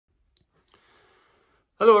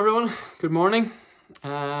Hello everyone, good morning.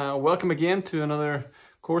 Welcome again to another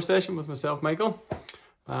core session with myself, Michael.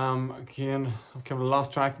 Again, I've kind of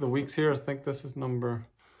lost track of the weeks here. I think this is number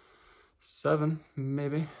 7,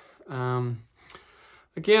 maybe. Again,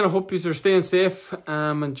 I hope you are staying safe,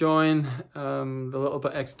 enjoying the little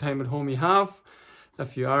bit extra time at home you have,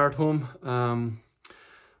 if you are at home.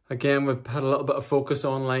 Again, we've had a little bit of focus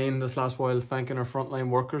online this last while, thanking our frontline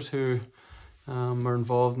workers who are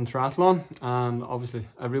involved in triathlon, and obviously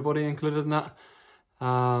everybody included in that.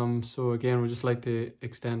 So again, we'd just like to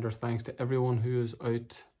extend our thanks to everyone who is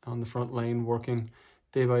out on the front line working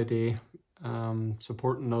day by day,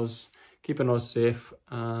 supporting us, keeping us safe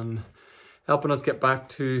and helping us get back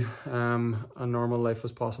to a normal life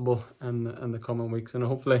as possible in the coming weeks. And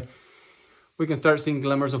hopefully we can start seeing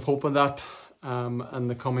glimmers of hope in that in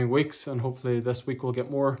the coming weeks, and hopefully this week we'll get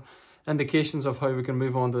more indications of how we can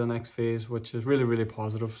move on to the next phase, which is really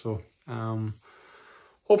positive. So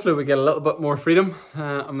hopefully we get a little bit more freedom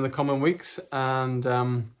in the coming weeks, and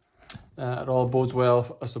it all bodes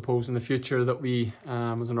well, I suppose, in the future that we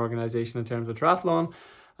as an organisation in terms of triathlon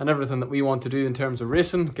and everything that we want to do in terms of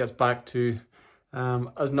racing gets back to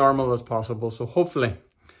as normal as possible. So hopefully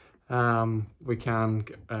we can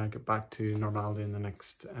get back to normality in the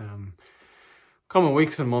next coming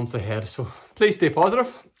weeks and months ahead. So please stay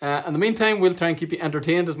positive. In the meantime, we'll try and keep you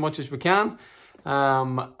entertained as much as we can.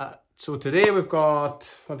 So today we've got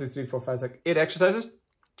 1, 2, 3, 4, 5, 6, 8 exercises.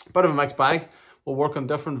 Bit of a mixed bag. We'll work on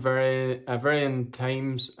different varying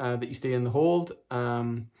times that you stay in the hold.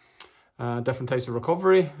 Different types of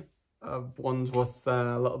recovery. Ones with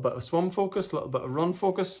a little bit of swim focus, a little bit of run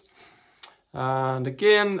focus. And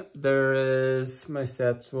again, there is my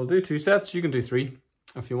sets. We'll do 2 sets. You can do 3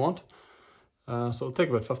 if you want. So it'll take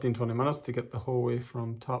about 15-20 minutes to get the whole way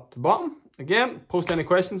from top to bottom. Again, post any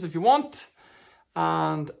questions if you want,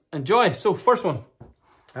 and enjoy. So first one,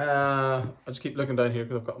 I'll just keep looking down here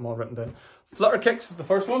because I've got them all written down. Flutter kicks is the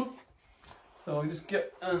first one. So we just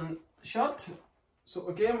get a shot. So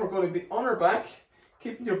again, we're going to be on our back,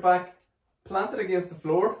 keeping your back planted against the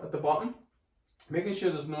floor at the bottom, making sure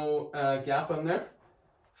there's no gap in there.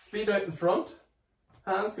 Feet out in front,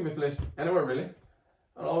 hands can be placed anywhere really.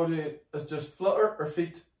 And all we do is just flutter our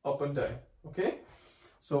feet up and down. Okay,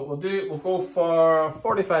 so we'll go for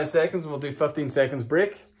 45 seconds and we'll do 15 seconds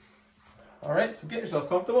break. All right, so get yourself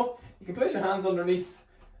comfortable. You can place your hands underneath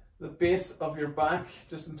the base of your back,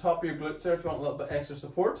 just on top of your glutes there if you want a little bit extra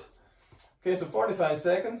support. Okay, so 45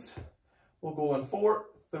 seconds. We'll go in 4,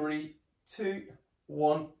 3, 2,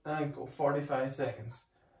 1, and go 45 seconds.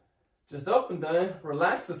 Just up and down,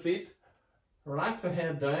 relax the feet, relax the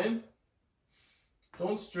head down.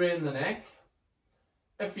 Don't strain the neck.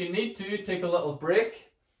 If you need to, take a little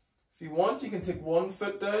break. If you want, you can take 1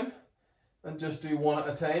 foot down and just do 1 at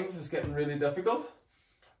a time if it's getting really difficult.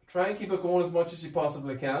 Try and keep it going as much as you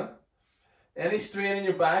possibly can. Any strain in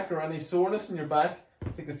your back or any soreness in your back,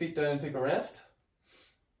 take the feet down and take a rest.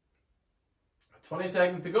 20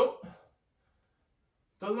 seconds to go.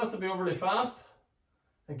 Doesn't have to be overly fast.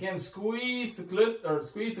 Again, squeeze the glute or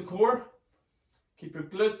squeeze the core. Keep your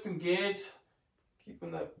glutes engaged.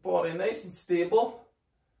 Keeping the body nice and stable.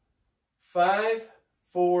 5,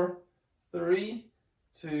 4, 3,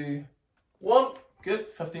 2, 1. Good.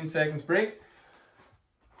 15 seconds break.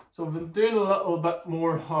 So we've been doing a little bit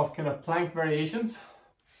more of kind of plank variations.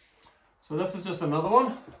 So this is just another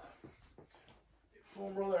one.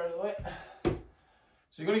 Foam roller out of the way.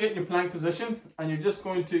 So you're going to get in your plank position and you're just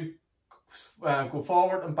going to go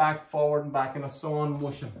forward and back in a sawn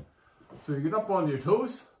motion. So you get up onto your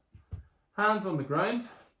toes. Hands on the ground,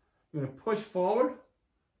 you're going to push forward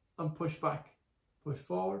and push back. Push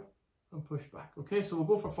forward and push back. Okay, so we'll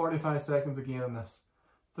go for 45 seconds again on this.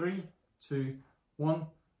 3, 2, 1,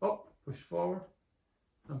 up, push forward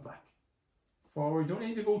and back. Forward, you don't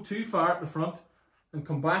need to go too far at the front, and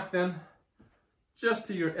come back then just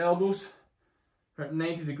to your elbows are at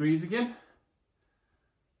 90 degrees again.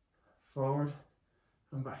 Forward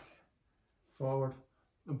and back. Forward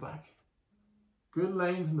and back. Good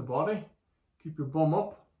lines in the body. Keep your bum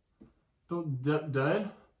up, don't dip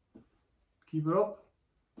down, keep it up,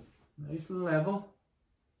 nice and level.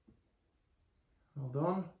 Well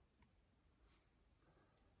done.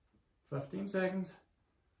 15 seconds.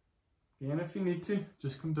 Again, if you need to,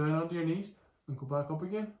 just come down onto your knees and go back up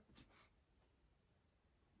again.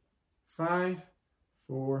 5,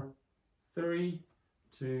 4, 3,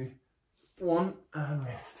 2, 1, and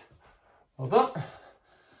rest. Well done.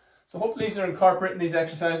 So hopefully you're incorporating these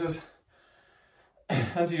exercises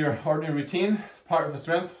into your ordinary routine, part of a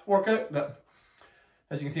strength workout that,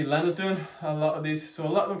 as you can see, Len is doing a lot of these. So a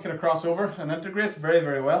lot of them kind of cross over and integrate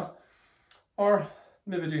very well. Or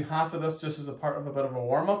maybe do half of this just as a part of a bit of a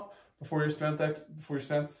warm-up before your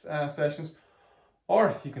strength sessions,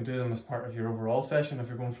 or you can do them as part of your overall session if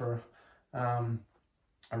you're going for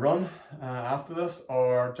a run after this,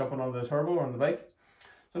 or jumping onto the turbo or on the bike.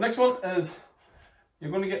 So next one is you're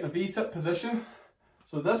going to get in a V-sit position.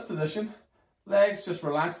 So this position, legs just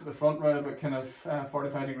relaxed at the front, right about kind of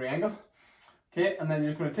 45-degree angle. Okay, and then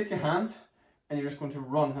you're just going to take your hands and you're just going to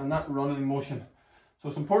run, and that running motion. So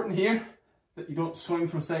it's important here that you don't swing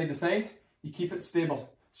from side to side, you keep it stable.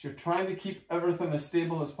 So you're trying to keep everything as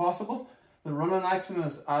stable as possible. The running action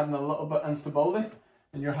is adding a little bit of instability,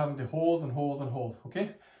 and you're having to hold and hold and hold,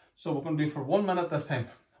 okay? So we're going to do for 1 minute this time,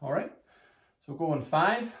 all right? So go in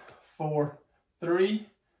 5, 4, 3,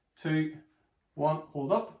 2, 1,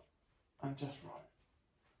 hold up, and just run.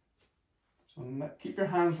 So keep your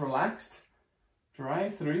hands relaxed,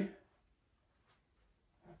 drive through.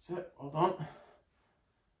 That's it, well done.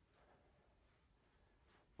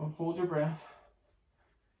 Don't hold your breath.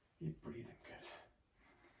 Keep breathing, good.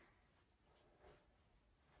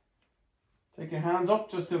 Take your hands up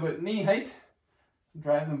just to about knee height.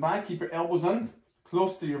 Drive them back, keep your elbows in,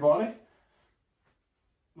 close to your body.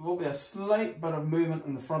 There will be a slight bit of movement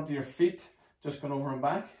in the front of your feet, just going over and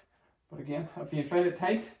back. But again, if you find it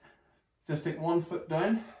tight, just take one foot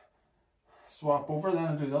down, swap over then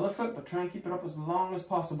and do the other foot, but try and keep it up as long as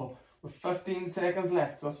possible with 15 seconds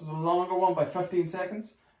left. So this is a longer one by 15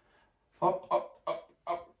 seconds. Up, up, up,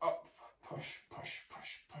 up, up, push, push,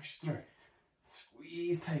 push, push through.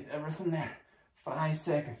 Squeeze tight, everything there. 5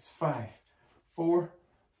 seconds, 5, 4,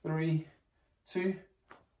 3, 2,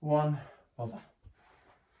 1, well done.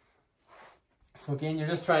 So again, you're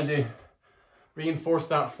just trying to reinforce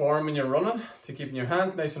that form when you're running, to keeping your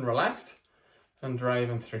hands nice and relaxed and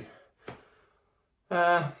driving through.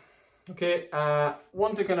 Okay,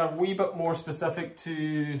 one to kind of wee bit more specific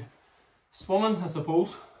to swimming, I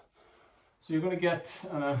suppose. So you're going to get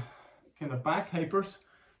kind of back hypers.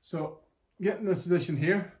 So get in this position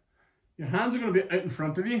here. Your hands are going to be out in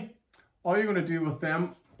front of you. All you're going to do with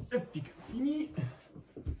them, if you can see me,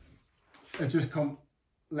 is just come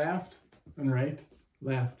left and right,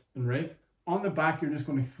 left and right. On the back, you're just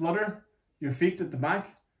going to flutter your feet at the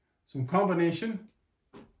back. So in combination,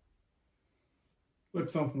 look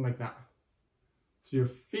something like that. So your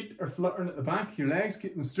feet are fluttering at the back, your legs,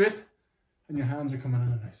 keep them straight, and your hands are coming in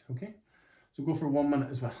and out, okay? So go for 1 minute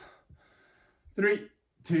as well. 3,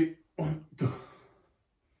 2, 1, go.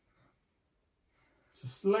 It's a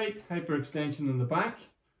slight hyperextension in the back.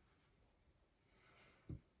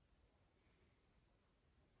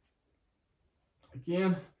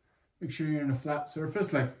 Again, make sure you're in a flat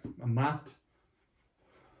surface like a mat,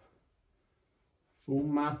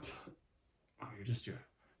 foam mat, or you're just your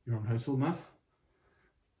own household mat.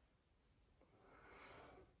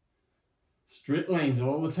 Straight lines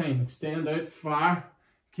all the time, extend out far,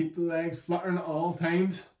 keep the legs fluttering at all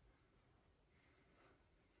times.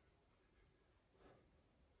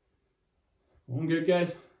 Going good,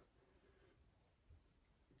 guys.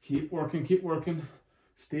 Keep working,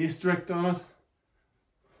 stay strict on it.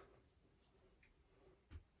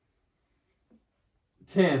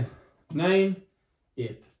 10, 9,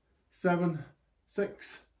 8, 7,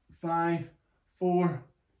 6, 5, 4,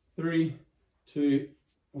 3, 2,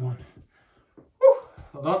 1. Woo,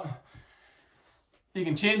 well done. You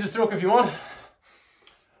can change the stroke if you want.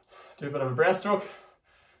 Do a bit of a breaststroke.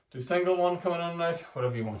 Do single one coming in and out,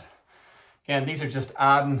 whatever you want. Again, these are just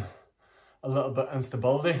adding a little bit of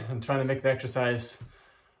instability and trying to make the exercise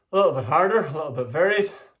a little bit harder, a little bit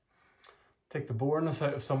varied. Take the boredness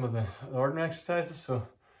out of some of the ordinary exercises, so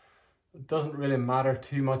it doesn't really matter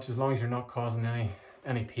too much as long as you're not causing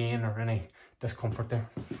any pain or any discomfort there.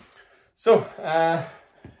 So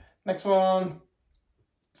next one,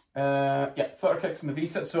 yeah, flutter kicks in the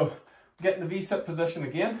V-sit. So get in the V-sit position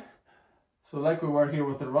again. So like we were here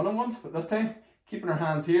with the running ones, but this time keeping our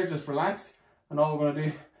hands here just relaxed, and all we're going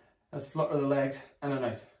to do is flutter the legs in and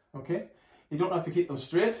out. Okay, you don't have to keep them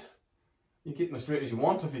straight. You keep them as straight as you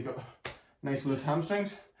want. If you've got nice loose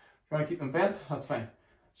hamstrings, if you want to keep them bent, that's fine.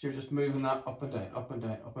 So you're just moving that up and down, up and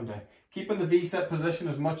down, up and down. Keeping the V-sit position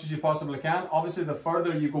as much as you possibly can. Obviously, the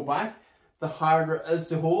further you go back, the harder it is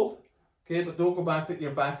to hold. Okay, but don't go back that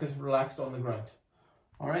your back is relaxed on the ground.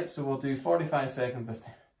 All right, so we'll do 45 seconds this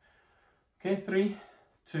time. Okay, 3,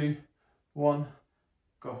 2, 1,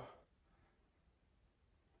 go.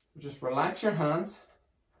 Just relax your hands.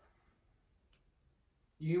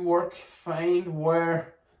 You work, find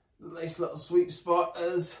where the nice little sweet spot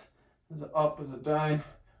is. Is it up, is it down?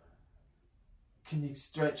 Can you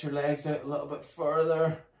stretch your legs out a little bit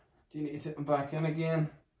further? Do you need to take them back in again?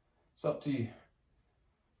 It's up to you.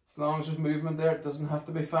 As long as there's movement there, it doesn't have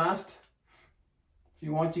to be fast. If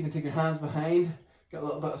you want, you can take your hands behind, get a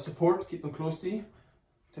little bit of support, keep them close to you.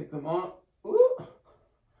 Take them on. Ooh.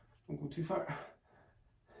 Don't go too far.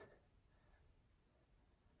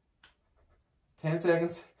 10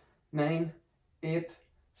 seconds. 9, 8,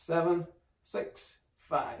 7, 6,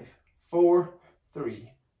 5, 4,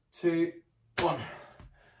 3, 2, 1.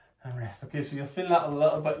 And rest. Okay, so you'll feel that a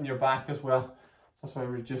little bit in your back as well. That's why I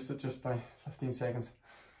reduced it just by 15 seconds.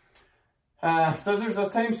 Scissors this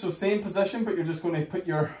time, so same position, but you're just going to put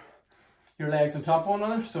your legs on top of one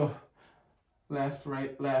another. So left,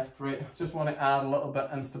 right, left, right. Just want to add a little bit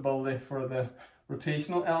of instability for the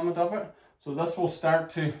rotational element of it. So this will start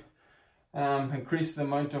to increase the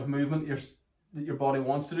amount of movement that your body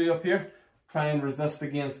wants to do up here. Try and resist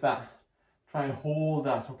against that. Try and hold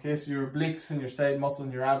that, okay? So your obliques and your side muscles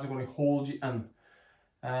and your abs are going to hold you in.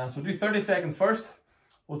 So do 30 seconds first.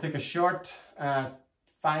 We'll take a short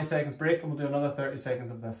 5 seconds break and we'll do another 30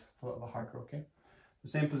 seconds of this. A little bit harder, okay? The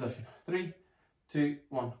same position. 3, 2,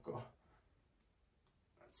 1, go.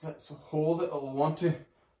 That's it. So hold it. It'll want to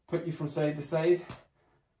put you from side to side.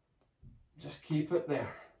 Just keep it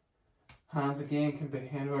there. Hands again can be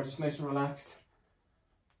anywhere, just nice and relaxed.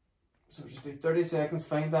 So just do 30 seconds,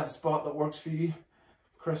 find that spot that works for you.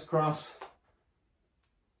 Crisscross.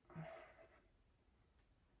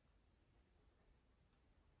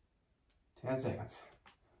 Ten seconds.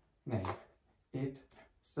 9, 8,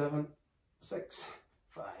 7, 6,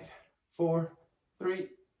 5, 4, 3,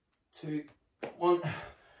 2, 1.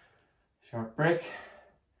 Short break.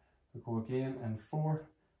 We go again in 4,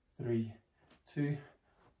 3, 2,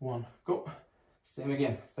 1. Go. Same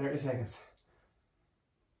again. 30 seconds.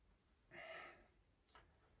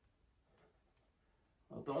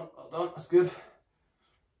 Well done, well done, that's good.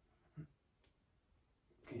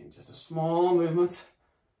 Again, just a small movement.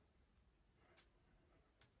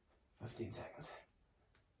 15 seconds.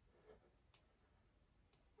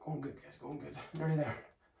 Going good, guys, going good. Nearly there.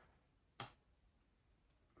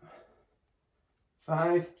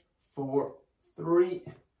 5, 4, 3,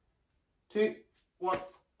 2, 1,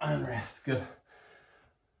 and rest. Good.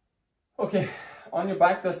 Okay, on your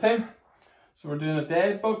back this time. So we're doing a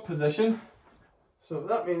dead bug position. So what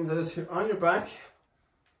that means is you're on your back,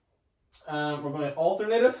 and we're going to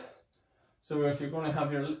alternate it. So if you're going to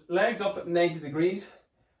have your legs up at 90 degrees,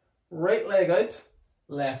 right leg out,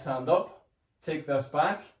 left hand up, take this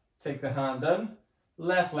back, take the hand in,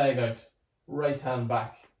 left leg out, right hand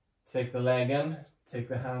back, take the leg in, take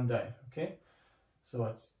the hand down, okay? So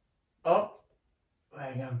it's up,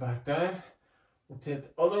 leg and back down,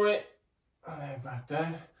 rotate the other way, leg back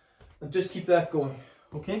down, and just keep that going,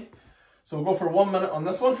 okay? So we'll go for 1 minute on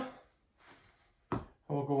this one. And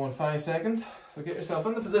we'll go on 5 seconds. So get yourself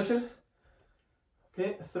in the position.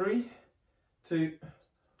 Okay, 3, 2,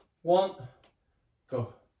 1,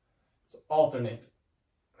 go. So alternate.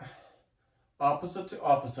 Opposite to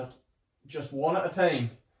opposite. Just one at a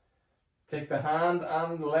time. Take the hand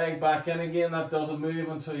and the leg back in again. That doesn't move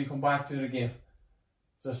until you come back to it again.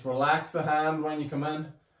 Just relax the hand when you come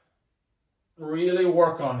in. Really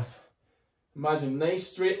work on it. Imagine nice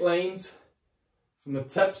straight lines from the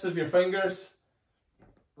tips of your fingers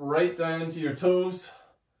right down to your toes.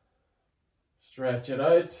 Stretch it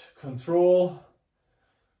out. Control.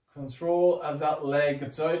 Control as that leg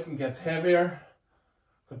gets out and gets heavier.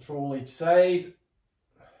 Control each side.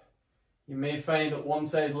 You may find that one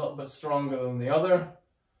side is a little bit stronger than the other.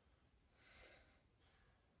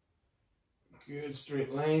 Good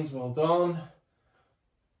straight lines, well done.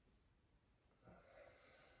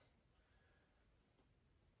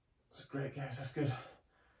 That's great, guys, that's good.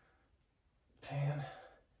 10,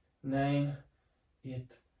 9,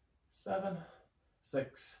 8, 7,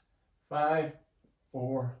 6, 5,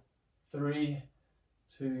 4, 3,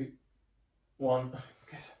 2, 1.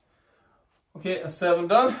 Good. Okay, that's 7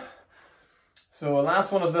 done. So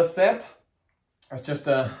last one of this set is just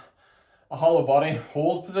a hollow body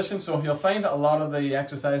hold position. So you'll find that a lot of the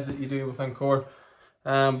exercises that you do within core,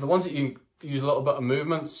 the ones that you use a little bit of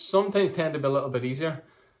movement, sometimes tend to be a little bit easier.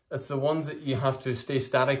 It's the ones that you have to stay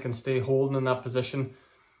static and stay holding in that position,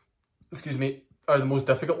 excuse me, are the most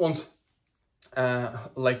difficult ones,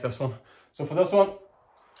 like this one. So for this one,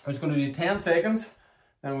 I'm just going to do 10 seconds,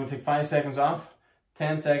 then I'm going to take 5 seconds off,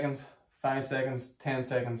 10 seconds, 5 seconds, 10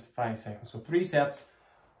 seconds, 5 seconds. So 3 sets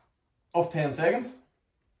of 10 seconds.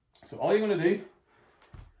 So all you're going to do,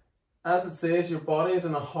 as it says, your body is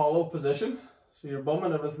in a hollow position. So your bum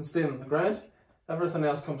and everything's staying on the ground. Everything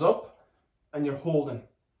else comes up and you're holding.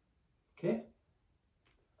 Okay?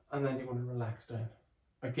 And then you're going to relax down.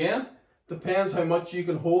 Again, depends how much you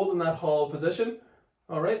can hold in that hollow position.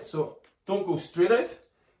 Alright, so don't go straight out.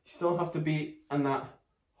 still have to be in that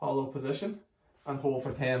hollow position and hold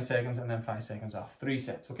for 10 seconds and then 5 seconds off. 3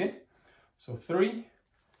 sets, okay? So 3,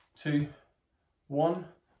 2, 1,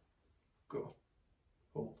 go.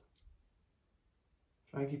 Hold.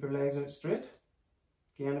 Try and keep your legs out straight.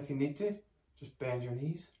 Again, if you need to, just bend your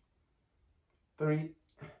knees. 3,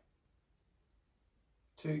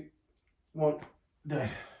 2, 1, down.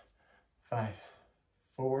 5,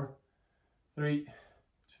 4, 3,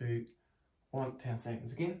 2, 1, 10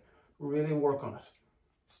 seconds. Again, really work on it.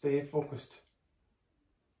 Stay focused.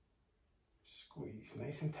 Squeeze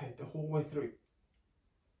nice and tight the whole way through.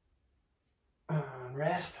 And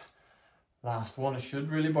rest. Last one, it should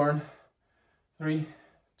really burn. 3,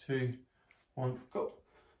 2, 1, go.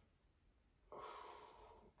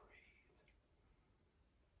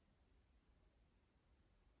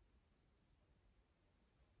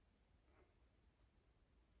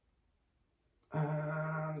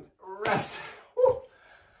 And rest. Woo.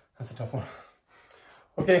 That's a tough one.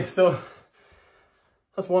 Okay, so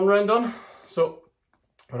that's one round done. So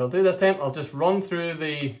what I'll do this time, I'll just run through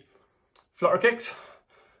the flutter kicks,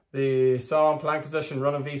 the saw and plank position,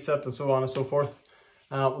 running V-sit and so on and so forth.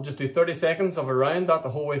 We'll just do 30 seconds of a round, that the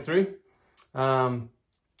whole way through.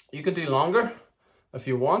 You could do longer if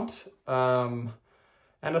you want.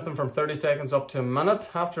 Anything from 30 seconds up to a minute.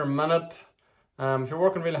 After a minute, if you're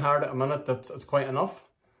working really hard at a minute, that's quite enough.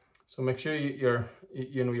 So make sure you're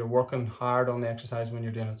working hard on the exercise when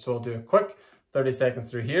you're doing it. So I'll do a quick 30 seconds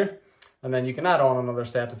through here, and then you can add on another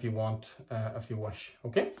set if you want, if you wish.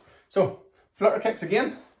 Okay, so flutter kicks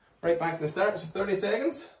again, right back to the start. So 30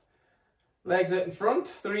 seconds, legs out in front,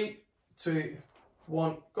 3, 2,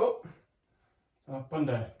 1, go. Up and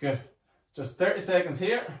down, good. Just 30 seconds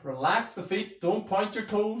here, relax the feet, don't point your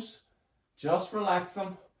toes, just relax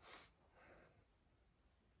them.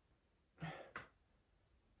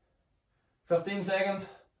 Fifteen seconds.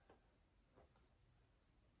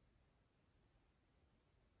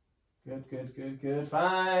 Good, good, good, good.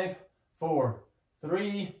 5, 4,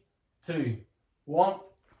 3, 2, 1.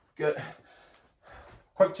 Good.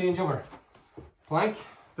 Quick change over. Plank.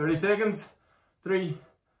 30 seconds. 3,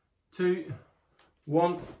 2,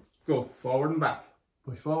 1. Go. Forward and back.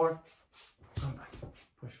 Push forward. Come back.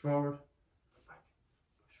 Push forward. Back.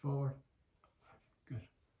 Push forward. Back. Good.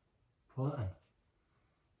 Pull it in.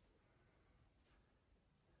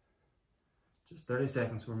 Just 30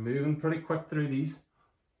 seconds. We're moving pretty quick through these.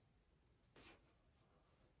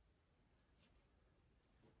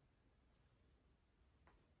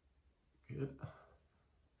 Good.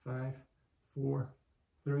 5, 4,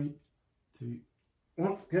 3, 2,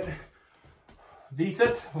 1. Good.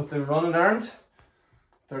 V-sit with the running arms.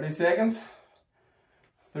 30 seconds.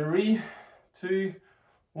 3, 2,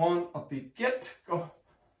 1. Upbeat. Get. Go.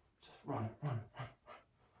 Just run, run, run.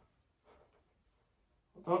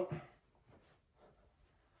 Well done.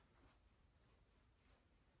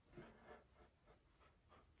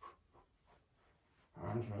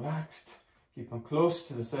 Arms relaxed. Keep them close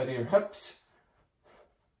to the side of your hips.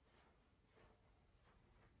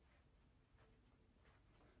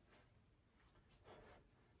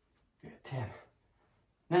 Good. 10,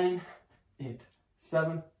 9, 8,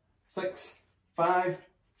 7, 6, 5,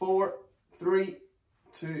 4, 3,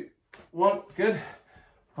 2, 1. Good.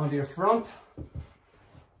 Onto your front.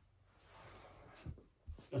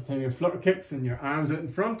 This time your flutter kicks and your arms out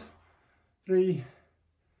in front. 3,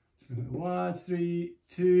 wads, 3,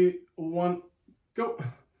 2, 1, go.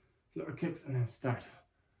 Flutter kicks and then start.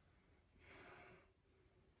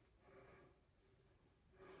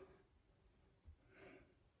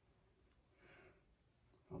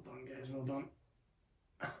 Well done, guys, well done.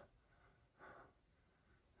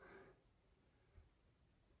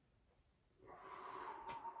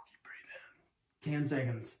 Keep breathing. 10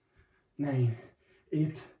 seconds. 9,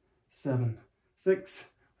 8, 7, 6,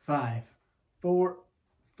 5, 4,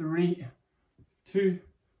 3, 2,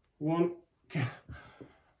 1.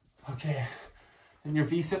 Okay, in your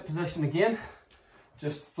V-sit position again,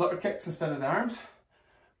 just flutter kicks instead of the arms.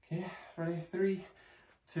 Okay, ready? 3,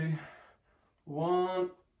 2, 1,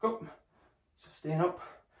 go. So staying up,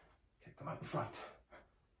 kick them out in front.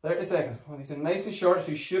 30 seconds. Well, these are nice and short,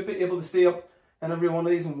 so you should be able to stay up in every one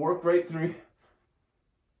of these and work right through.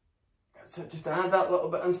 That's it, just add that little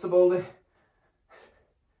bit of instability.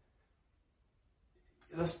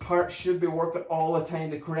 This part should be working all the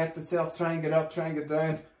time to correct itself. Try and get up, try and get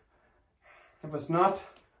down. If it's not,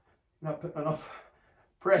 you're not putting enough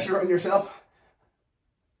pressure on yourself.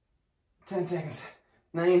 10 seconds.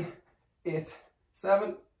 9, 8,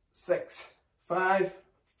 7, 6, 5,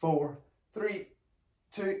 4, 3,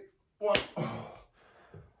 2, 1. Oh.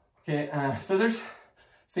 Okay, scissors.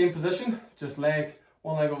 Same position, just leg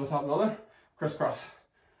one leg over the top of the other, crisscross.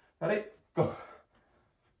 Ready? Go.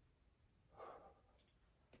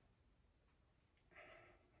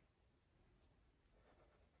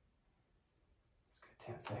 It's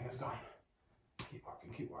good, 10 seconds gone. Keep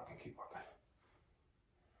working, keep working, keep working.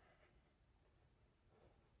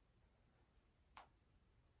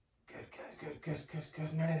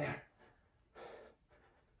 Good, nearly there.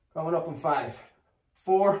 Coming up in 5,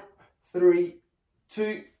 4, 3,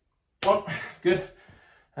 2, 1. Good.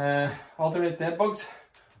 Alternate dead bugs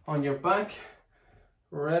on your back.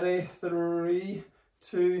 Ready? 3,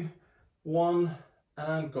 2, 1,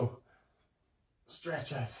 and go.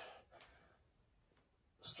 Stretch out.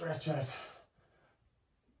 Stretch out.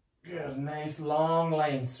 Good, nice long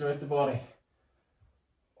lines throughout the body.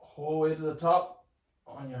 Whole way to the top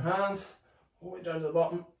on your hands, whole way down to the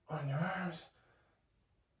bottom on your arms.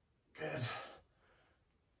 Good.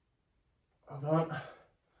 Well done.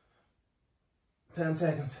 10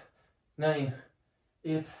 seconds. 9,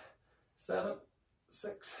 8, 7,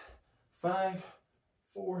 6, 5,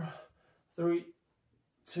 4, 3,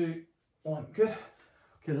 2, 1. Good.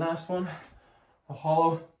 Okay, last one. A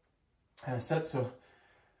hollow sit. So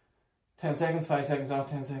 10 seconds, 5 seconds off,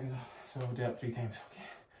 10 seconds off. So we'll do that 3 times.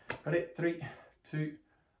 Okay. Ready? 3, 2,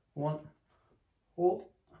 1. Hold.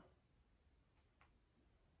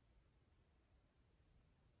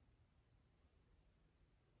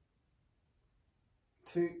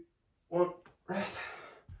 2, 1. Rest.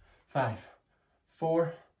 5,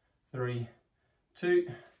 4, 3, 2,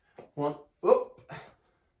 1. Whoop.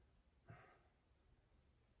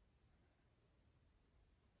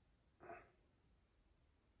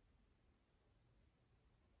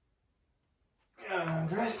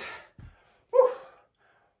 And rest. Woo.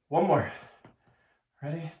 One more.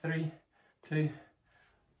 Ready? 3, 2,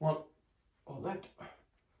 1. Hold it.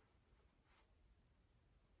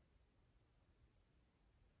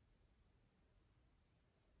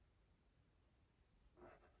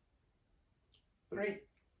 3,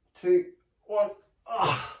 2, 1.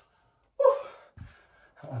 Ah.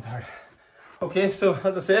 That one's hard. Okay, so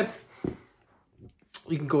as I said,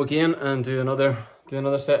 you can go again and do another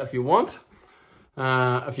set if you want.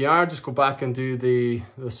 If you are, just go back and do the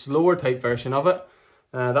slower type version of it.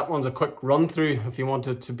 That one's a quick run through if you want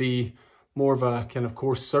it to be more of a kind of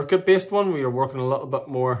course circuit based one where you're working a little bit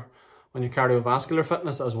more on your cardiovascular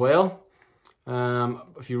fitness as well.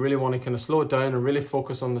 If you really want to kind of slow it down and really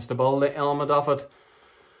focus on the stability element of it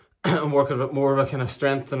and work a bit more of a kind of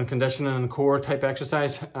strength and conditioning and core type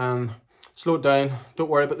exercise, slow it down. Don't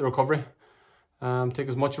worry about the recovery. Take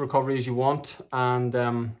as much recovery as you want, and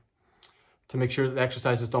to make sure that the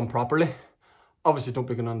exercise is done properly. Obviously don't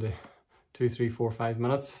be going on to 2, 3, 4, 5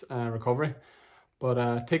 minutes recovery,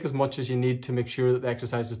 but take as much as you need to make sure that the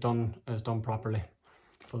exercise is done properly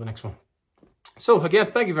for the next one. So again,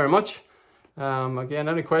 thank you very much. Again,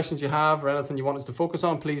 any questions you have or anything you want us to focus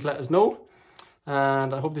on, please let us know.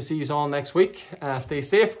 And I hope to see you all next week. Stay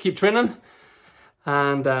safe, keep training,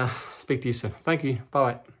 and speak to you soon. Thank you.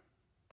 Bye-bye.